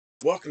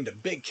Welcome to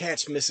Big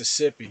Catch,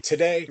 Mississippi.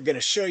 Today, I'm going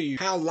to show you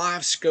how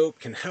Livescope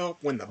can help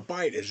when the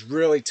bite is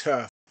really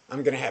tough.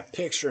 I'm going to have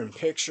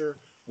picture-in-picture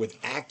with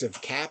active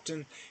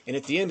captain, and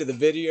at the end of the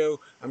video,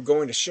 I'm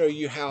going to show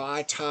you how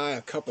I tie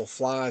a couple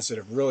flies that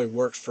have really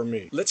worked for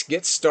me. Let's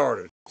get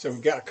started. So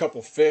we've got a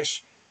couple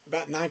fish,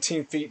 about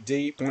 19 feet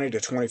deep, 20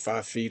 to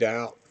 25 feet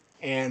out.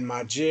 And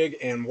my jig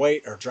and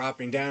weight are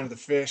dropping down to the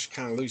fish,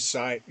 kind of loose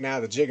sight. Now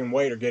the jig and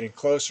weight are getting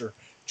closer,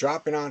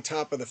 dropping on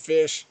top of the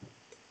fish,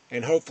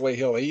 and hopefully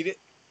he'll eat it.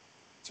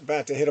 It's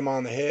about to hit him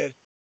on the head.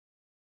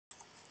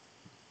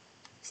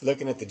 He's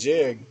looking at the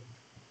jig,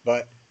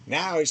 but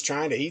now he's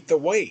trying to eat the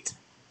weight.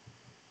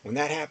 When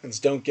that happens,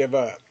 don't give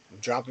up. I'm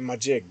dropping my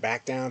jig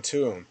back down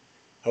to him.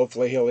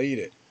 Hopefully he'll eat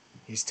it.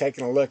 He's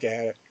taking a look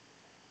at it,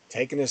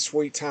 taking his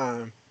sweet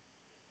time,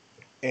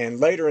 and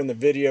later in the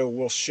video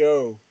we'll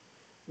show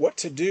what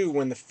to do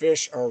when the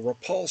fish are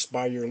repulsed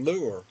by your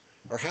lure,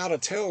 or how to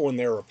tell when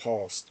they're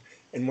repulsed.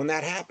 And when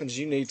that happens,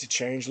 you need to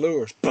change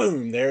lures.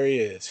 Boom, there he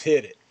is,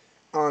 hit it,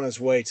 on his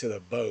way to the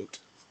boat.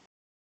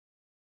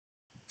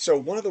 So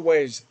one of the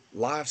ways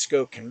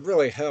Livescope can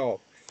really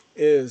help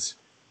is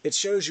it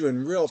shows you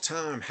in real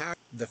time how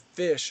the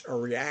fish are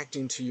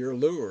reacting to your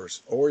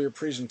lures or your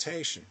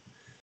presentation.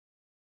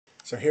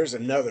 So here's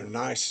another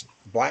nice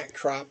black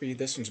crappie.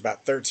 This one's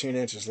about 13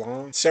 inches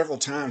long. Several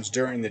times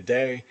during the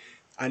day,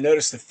 I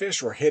noticed the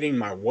fish were hitting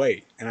my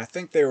weight, and I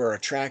think they were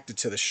attracted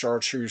to the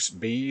chartreuse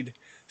bead.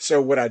 So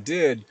what I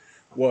did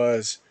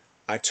was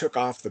I took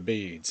off the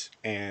beads,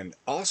 and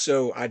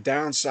also I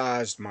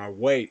downsized my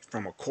weight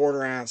from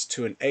 1/4 ounce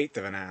to 1/8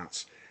 of an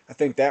ounce. I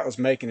think that was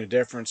making a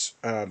difference.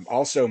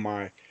 Also,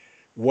 my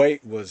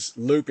weight was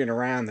looping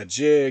around the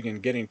jig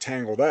and getting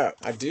tangled up.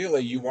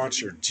 Ideally, you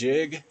want your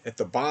jig at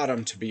the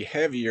bottom to be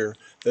heavier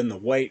than the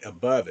weight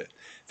above it.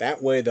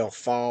 That way they'll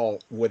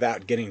fall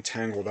without getting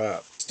tangled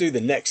up. Let's do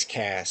the next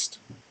cast.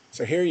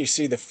 So here you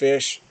see the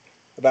fish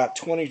about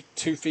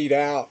 22 feet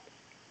out,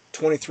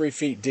 23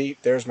 feet deep.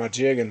 There's my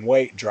jig and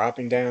weight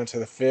dropping down to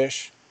the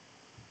fish.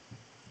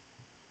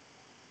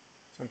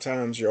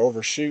 Sometimes you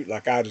overshoot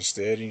like I just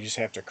did, and you just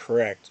have to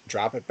correct.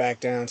 Drop it back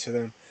down to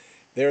them.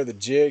 There the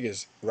jig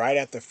is right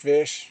at the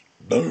fish.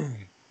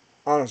 Boom!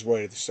 On his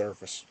way to the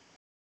surface.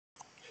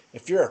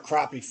 If you're a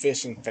crappie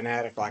fishing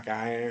fanatic like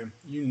I am,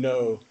 you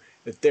know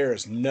that there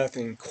is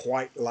nothing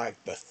quite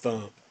like the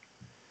thump.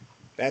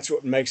 That's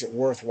what makes it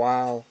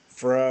worthwhile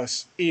for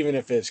us. Even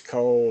if it's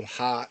cold,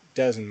 hot,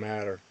 doesn't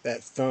matter.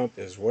 That thump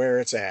is where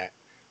it's at.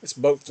 Let's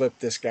boat flip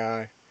this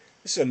guy.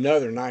 This is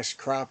another nice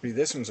crappie.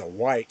 This one's a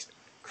white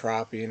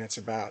crappie, and it's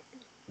about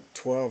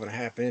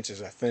 12.5 inches,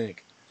 I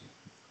think.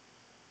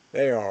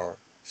 They are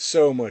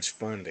so much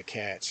fun to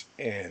catch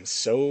and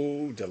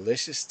so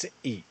delicious to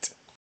eat.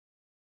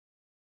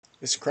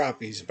 This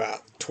crappie is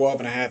about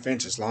 12.5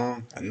 inches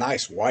long, a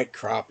nice white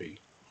crappie.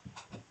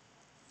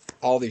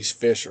 All these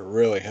fish are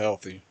really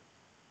healthy.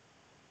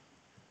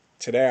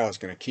 Today I was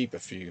going to keep a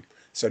few.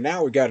 So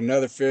now we got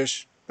another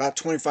fish about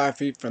 25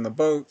 feet from the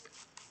boat,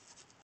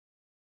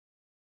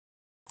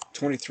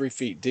 23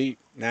 feet deep.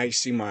 Now you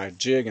see my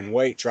jig and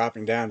weight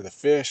dropping down to the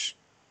fish.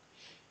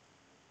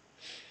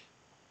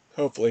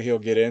 Hopefully he'll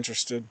get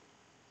interested.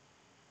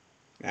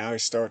 Now he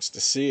starts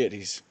to see it.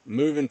 He's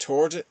moving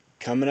towards it,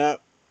 coming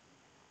up,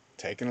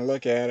 taking a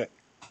look at it.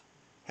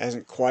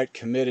 Hasn't quite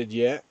committed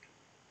yet.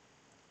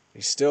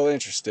 He's still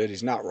interested.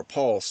 He's not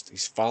repulsed.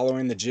 He's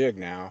following the jig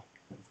now.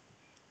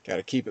 Got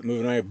to keep it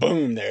moving away.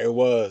 Boom, there it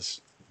was.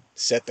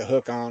 Set the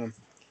hook on him.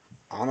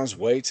 On his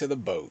way to the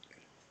boat.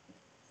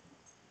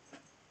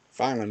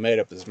 Finally made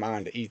up his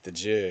mind to eat the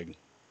jig.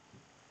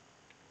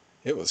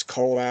 It was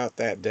cold out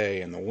that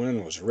day and the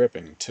wind was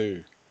ripping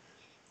too.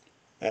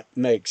 That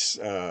makes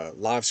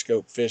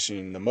Livescope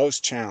fishing the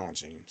most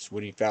challenging. It's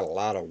when you've got a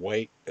lot of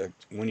weight,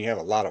 when you have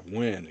a lot of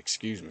wind,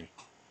 excuse me.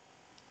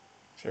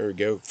 So there we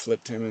go,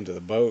 flipped him into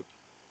the boat.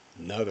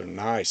 Another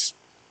nice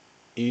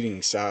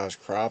eating size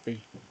crappie.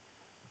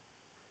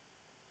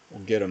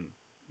 We'll get him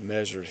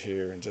measured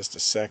here in just a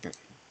second.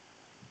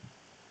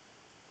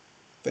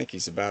 I think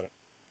he's about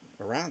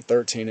around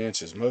 13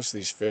 inches. Most of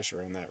these fish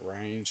are in that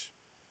range.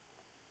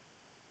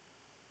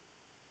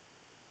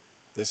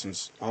 This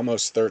one's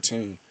almost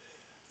 13.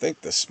 I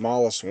think the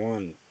smallest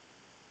one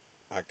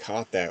I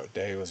caught that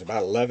day was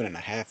about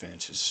 11.5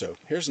 inches. So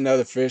here's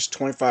another fish,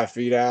 25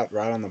 feet out,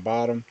 right on the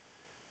bottom,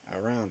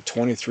 around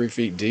 23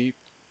 feet deep.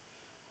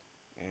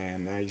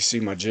 And now you see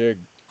my jig.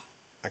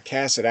 I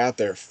cast it out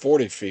there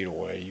 40 feet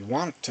away. You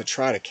want to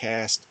try to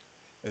cast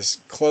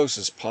as close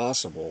as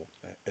possible,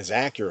 as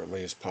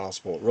accurately as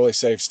possible. It really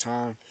saves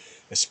time,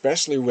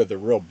 especially with the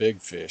real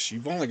big fish.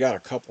 You've only got a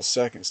couple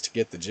seconds to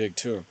get the jig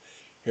to him.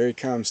 Here he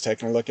comes,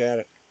 taking a look at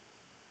it.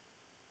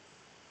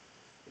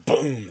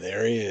 Boom,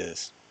 there he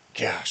is.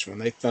 Gosh, when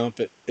they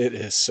thump it, it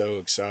is so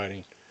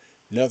exciting.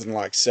 Nothing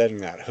like setting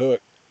that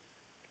hook.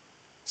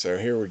 So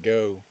here we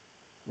go,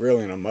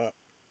 reeling him up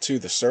to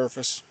the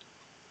surface.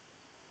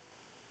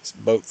 Let's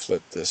boat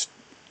flip this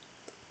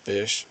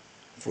fish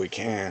if we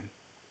can.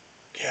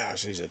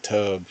 Gosh, he's a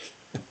tub.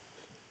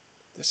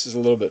 This is a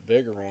little bit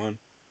bigger one.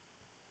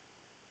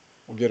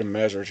 We'll get him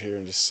measured here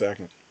in just a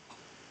second.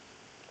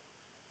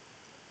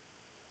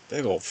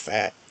 Big old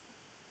fat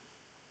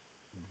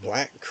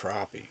black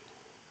crappie.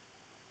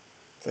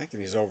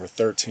 Thinking he's over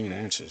 13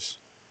 inches.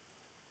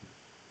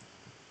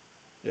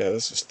 Yeah,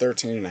 this is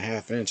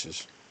 13.5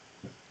 inches.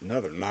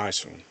 Another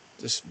nice one.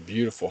 Just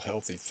beautiful,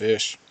 healthy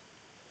fish.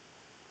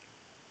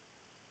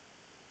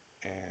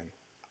 And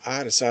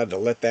I decided to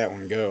let that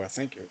one go. I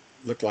think it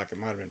looked like it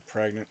might have been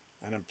pregnant.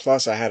 And then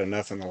plus I had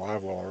enough in the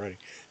live well already.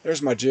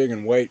 There's my jig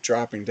and weight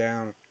dropping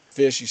down.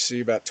 Fish you see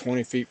about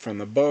 20 feet from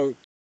the boat.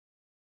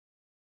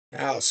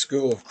 Now a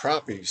school of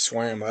crappie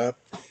swam up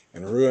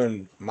and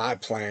ruined my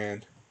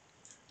plan.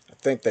 I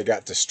think they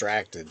got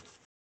distracted.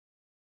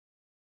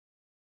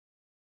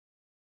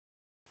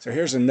 So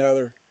here's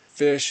another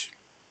fish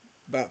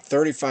about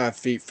 35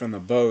 feet from the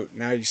boat.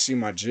 Now you see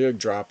my jig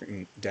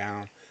dropping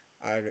down.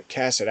 I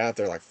cast it out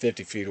there like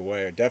 50 feet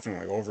away. I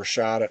definitely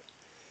overshot it.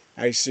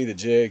 Now you see the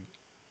jig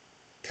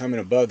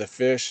coming above the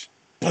fish.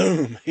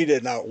 Boom! He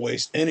did not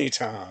waste any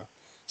time.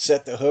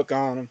 Set the hook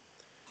on him.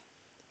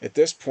 At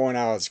this point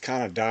I was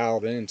kind of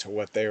dialed into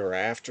what they were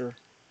after,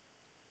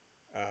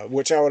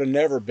 which I would have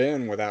never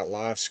been without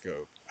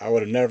Livescope. I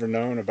would have never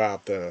known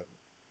about the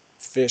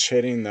fish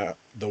hitting the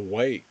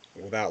weight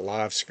without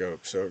Livescope.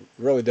 So it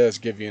really does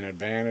give you an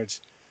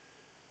advantage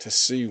to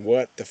see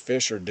what the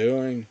fish are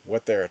doing,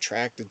 what they're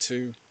attracted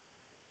to.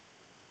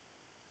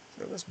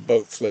 So let's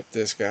boat flip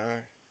this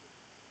guy.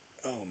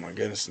 Oh my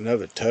goodness,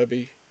 another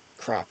tubby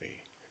crappie.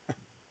 So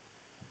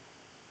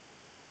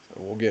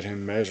we'll get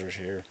him measured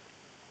here.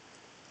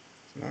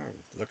 No,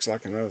 looks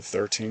like another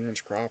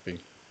 13-inch crappie.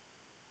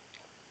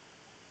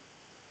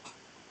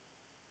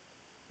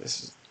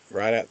 This is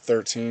right at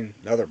 13,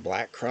 another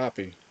black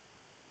crappie.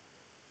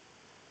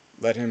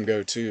 Let him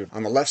go too.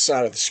 On the left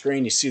side of the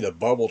screen you see the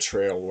bubble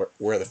trail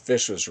where the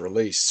fish was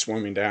released,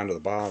 swimming down to the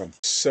bottom.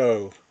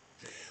 So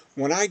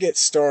when I get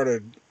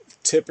started,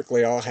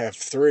 typically I'll have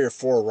 3 or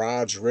 4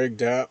 rods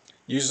rigged up.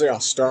 Usually I'll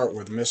start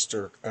with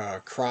Mr.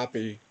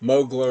 Crappie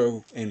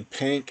Moglo in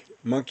pink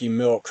Monkey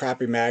Milk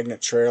crappie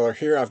magnet trailer.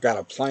 Here I've got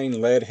a plain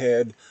lead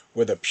head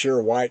with a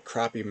pure white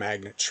crappie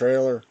magnet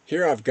trailer.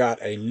 Here I've got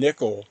a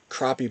nickel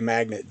crappie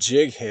magnet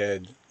jig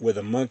head with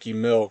a Monkey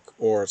Milk,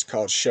 or it's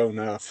called Show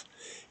Enough.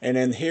 And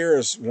then here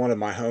is one of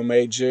my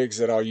homemade jigs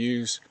that I'll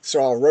use.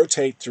 So I'll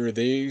rotate through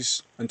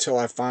these until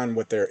I find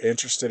what they're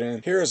interested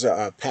in. Here's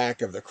a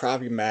pack of the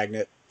crappie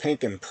magnet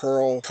pink and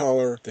pearl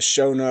color, the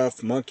Show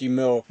Enough Monkey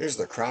Milk. Here's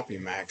the Crappie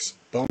Max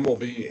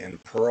Bumblebee in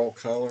pearl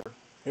color.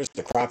 Here's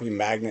the Crappie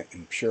Magnet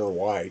in pure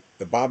white,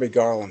 the Bobby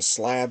Garland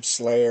Slab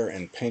Slayer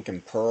in pink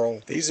and pearl.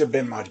 These have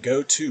been my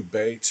go-to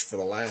baits for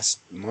the last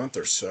month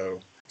or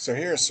so. So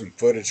here's some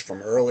footage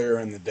from earlier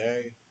in the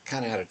day.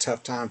 Kind of had a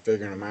tough time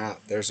figuring them out.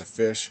 There's a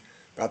fish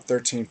about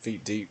 13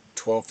 feet deep,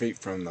 12 feet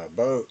from the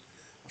boat.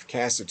 I've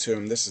casted to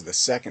him. This is the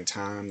second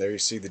time. There you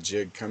see the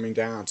jig coming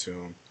down to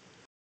him.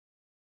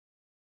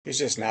 He's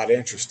just not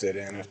interested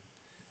in it.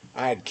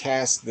 I had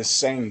cast this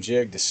same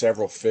jig to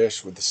several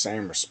fish with the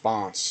same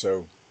response,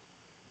 so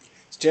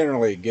it's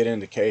generally a good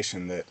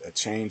indication that a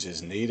change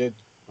is needed.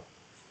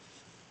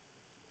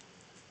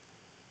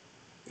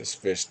 This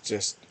fish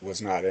just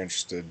was not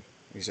interested.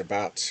 He's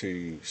about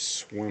to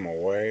swim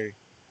away.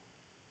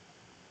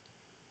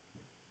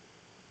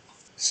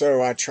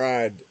 So I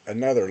tried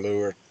another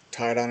lure,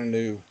 tied on a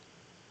new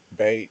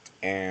bait,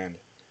 and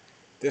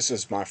this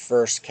is my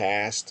first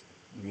cast.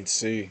 You can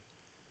see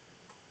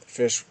the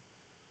fish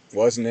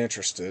wasn't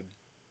interested.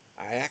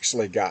 I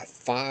actually got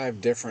 5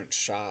 different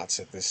shots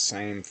at this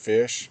same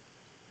fish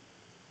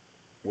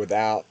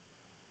without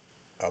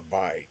a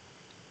bite.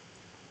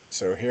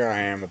 So here I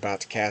am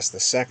about to cast the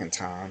second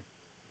time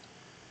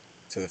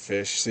to the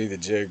fish. See the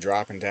jig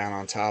dropping down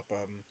on top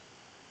of him.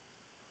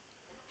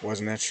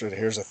 Wasn't interested.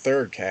 Here's a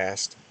third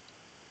cast.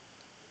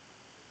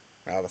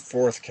 Now the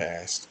fourth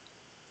cast.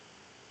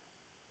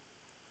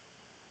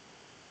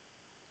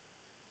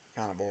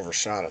 Kind of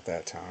overshot at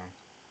that time.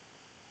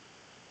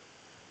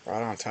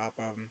 Right on top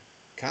of him.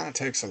 Kind of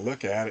takes a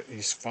look at it.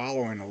 He's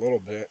following a little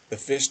bit. The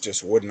fish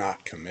just would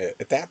not commit.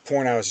 At that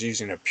point I was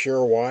using a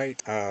pure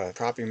white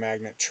crappie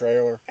magnet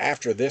trailer.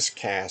 After this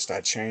cast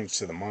I changed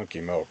to the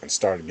Monkey Milk and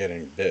started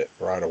getting bit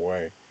right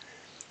away.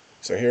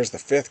 So here's the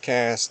 5th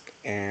cast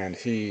and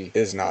he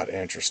is not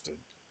interested.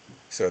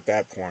 So at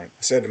that point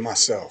I said to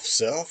myself,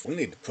 "Self, we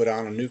need to put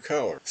on a new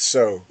color."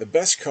 So the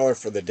best color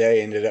for the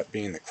day ended up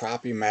being the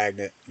Crappie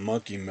Magnet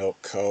Monkey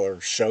Milk color,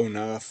 Show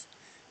Enough.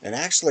 And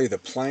actually the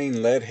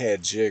plain lead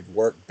head jig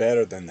worked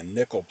better than the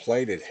nickel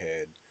plated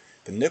head.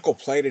 The nickel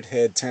plated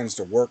head tends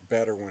to work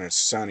better when it's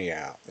sunny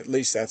out. At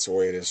least that's the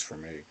way it is for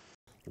me.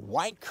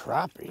 White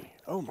crappie.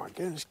 Oh my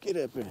goodness, get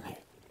up in here.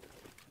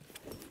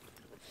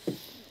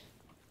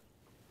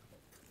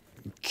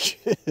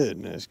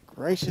 Goodness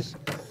gracious.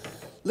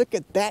 Look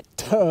at that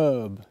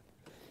tub.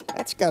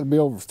 That's got to be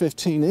over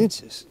 15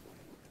 inches.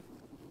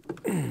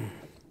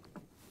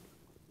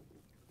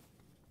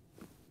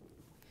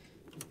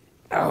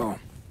 Oh.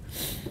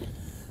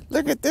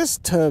 Look at this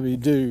tubby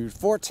dude,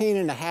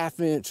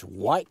 14.5-inch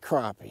white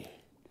crappie.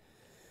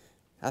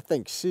 I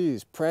think she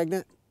is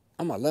pregnant.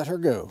 I'm gonna let her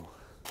go.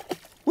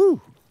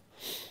 Woo!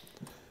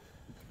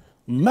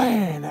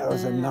 Man, that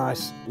was a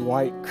nice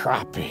white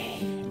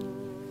crappie.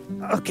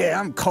 Okay,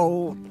 I'm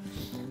cold.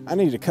 I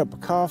need a cup of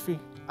coffee.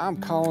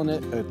 I'm calling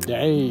it a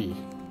day.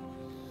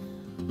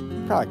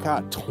 Probably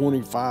caught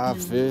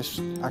 25 fish.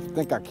 I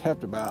think I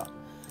kept about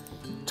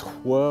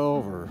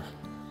 12 or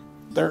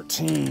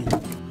 13.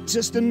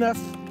 Just enough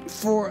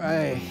for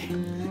a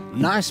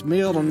nice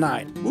meal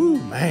tonight. Ooh,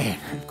 man,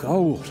 I'm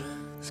cold.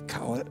 Let's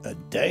call it a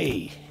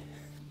day.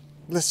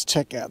 Let's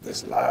check out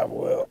this live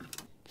well.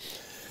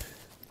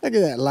 Look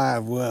at that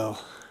live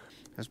well.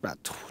 There's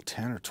about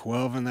 10 or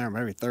 12 in there,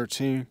 maybe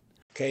 13.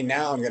 Okay,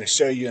 now I'm going to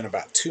show you in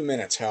about 2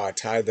 minutes how I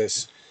tie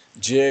this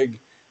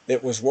jig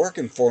that was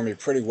working for me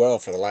pretty well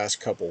for the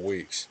last couple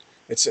weeks.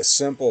 It's a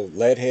simple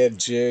lead head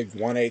jig,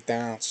 1/8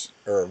 ounce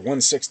or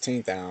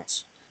 1/16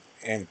 ounce,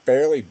 and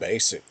fairly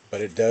basic,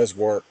 but it does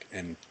work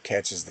and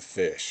catches the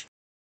fish.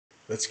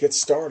 Let's get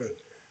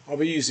started. I'll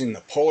be using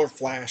the Polar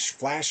Flash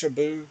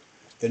Flashabou,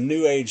 the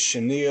New Age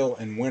Chenille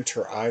and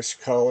Winter Ice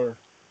Color,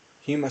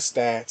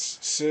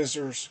 hemostats,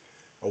 scissors,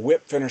 a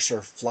whip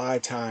finisher fly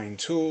tying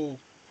tool,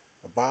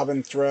 a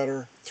bobbin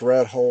threader,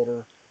 thread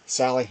holder,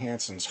 Sally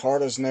Hansen's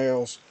hard as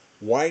nails,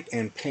 white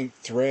and pink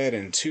thread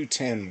in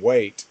 210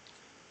 weight,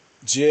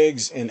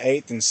 jigs in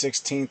 1/8 and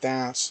 1/16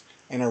 ounce,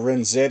 and a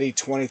Renzetti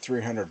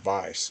 2300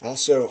 vise.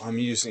 Also, I'm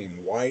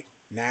using white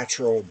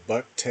natural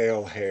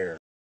bucktail hair.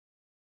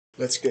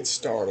 Let's get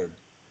started.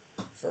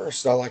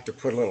 First, I like to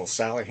put a little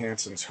Sally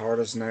Hansen's hard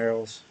as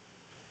nails,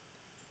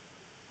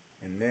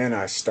 and then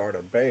I start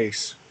a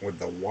base with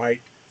the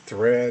white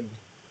thread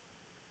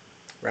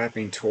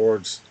wrapping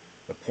towards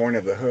the point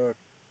of the hook,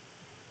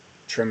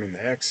 trimming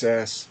the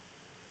excess,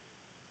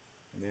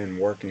 and then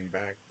working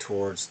back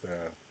towards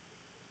the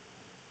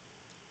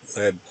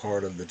lead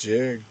part of the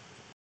jig.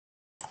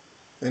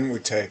 Then we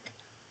take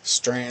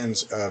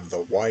strands of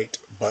the white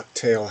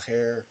bucktail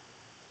hair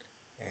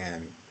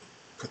and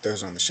put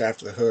those on the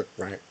shaft of the hook,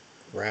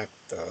 wrap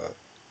the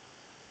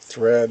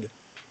thread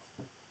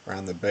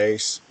around the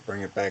base,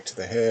 bring it back to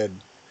the head.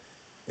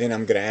 Then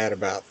I'm going to add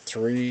about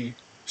 3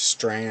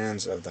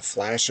 strands of the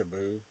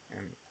Flashabou,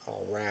 and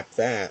I'll wrap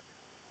that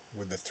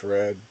with the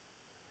thread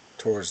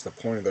towards the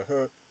point of the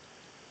hook,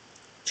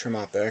 trim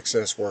out the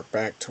excess, work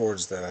back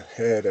towards the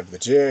head of the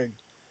jig,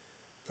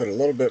 put a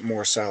little bit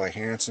more Sally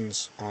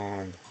Hansen's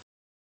on.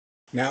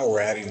 Now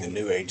we're adding the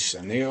New Age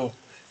Chenille,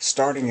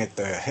 starting at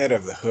the head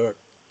of the hook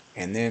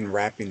and then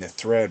wrapping the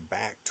thread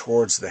back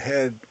towards the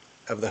head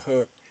of the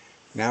hook.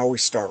 Now we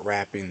start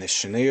wrapping the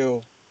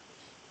chenille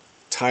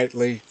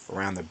tightly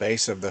around the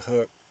base of the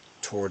hook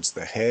towards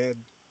the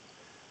head.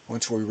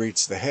 Once we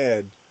reach the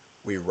head,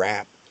 we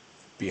wrap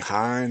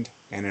behind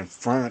and in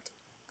front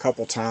a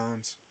couple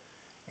times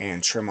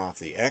and trim off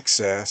the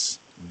excess.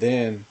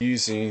 Then,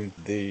 using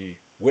the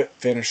whip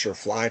finisher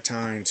fly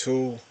tying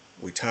tool,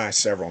 we tie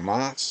several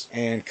knots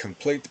and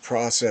complete the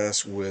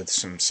process with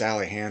some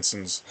Sally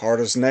Hansen's hard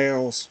as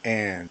nails,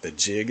 and the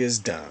jig is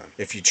done.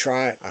 If you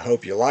try it, I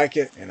hope you like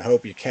it, and I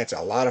hope you catch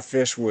a lot of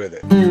fish with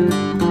it.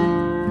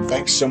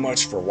 Thanks so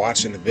much for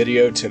watching the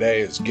video today.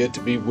 It's good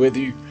to be with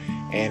you,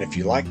 and if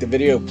you like the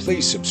video,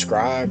 please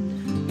subscribe,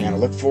 and I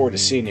look forward to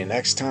seeing you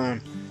next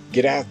time.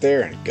 Get out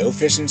there and go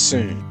fishing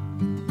soon.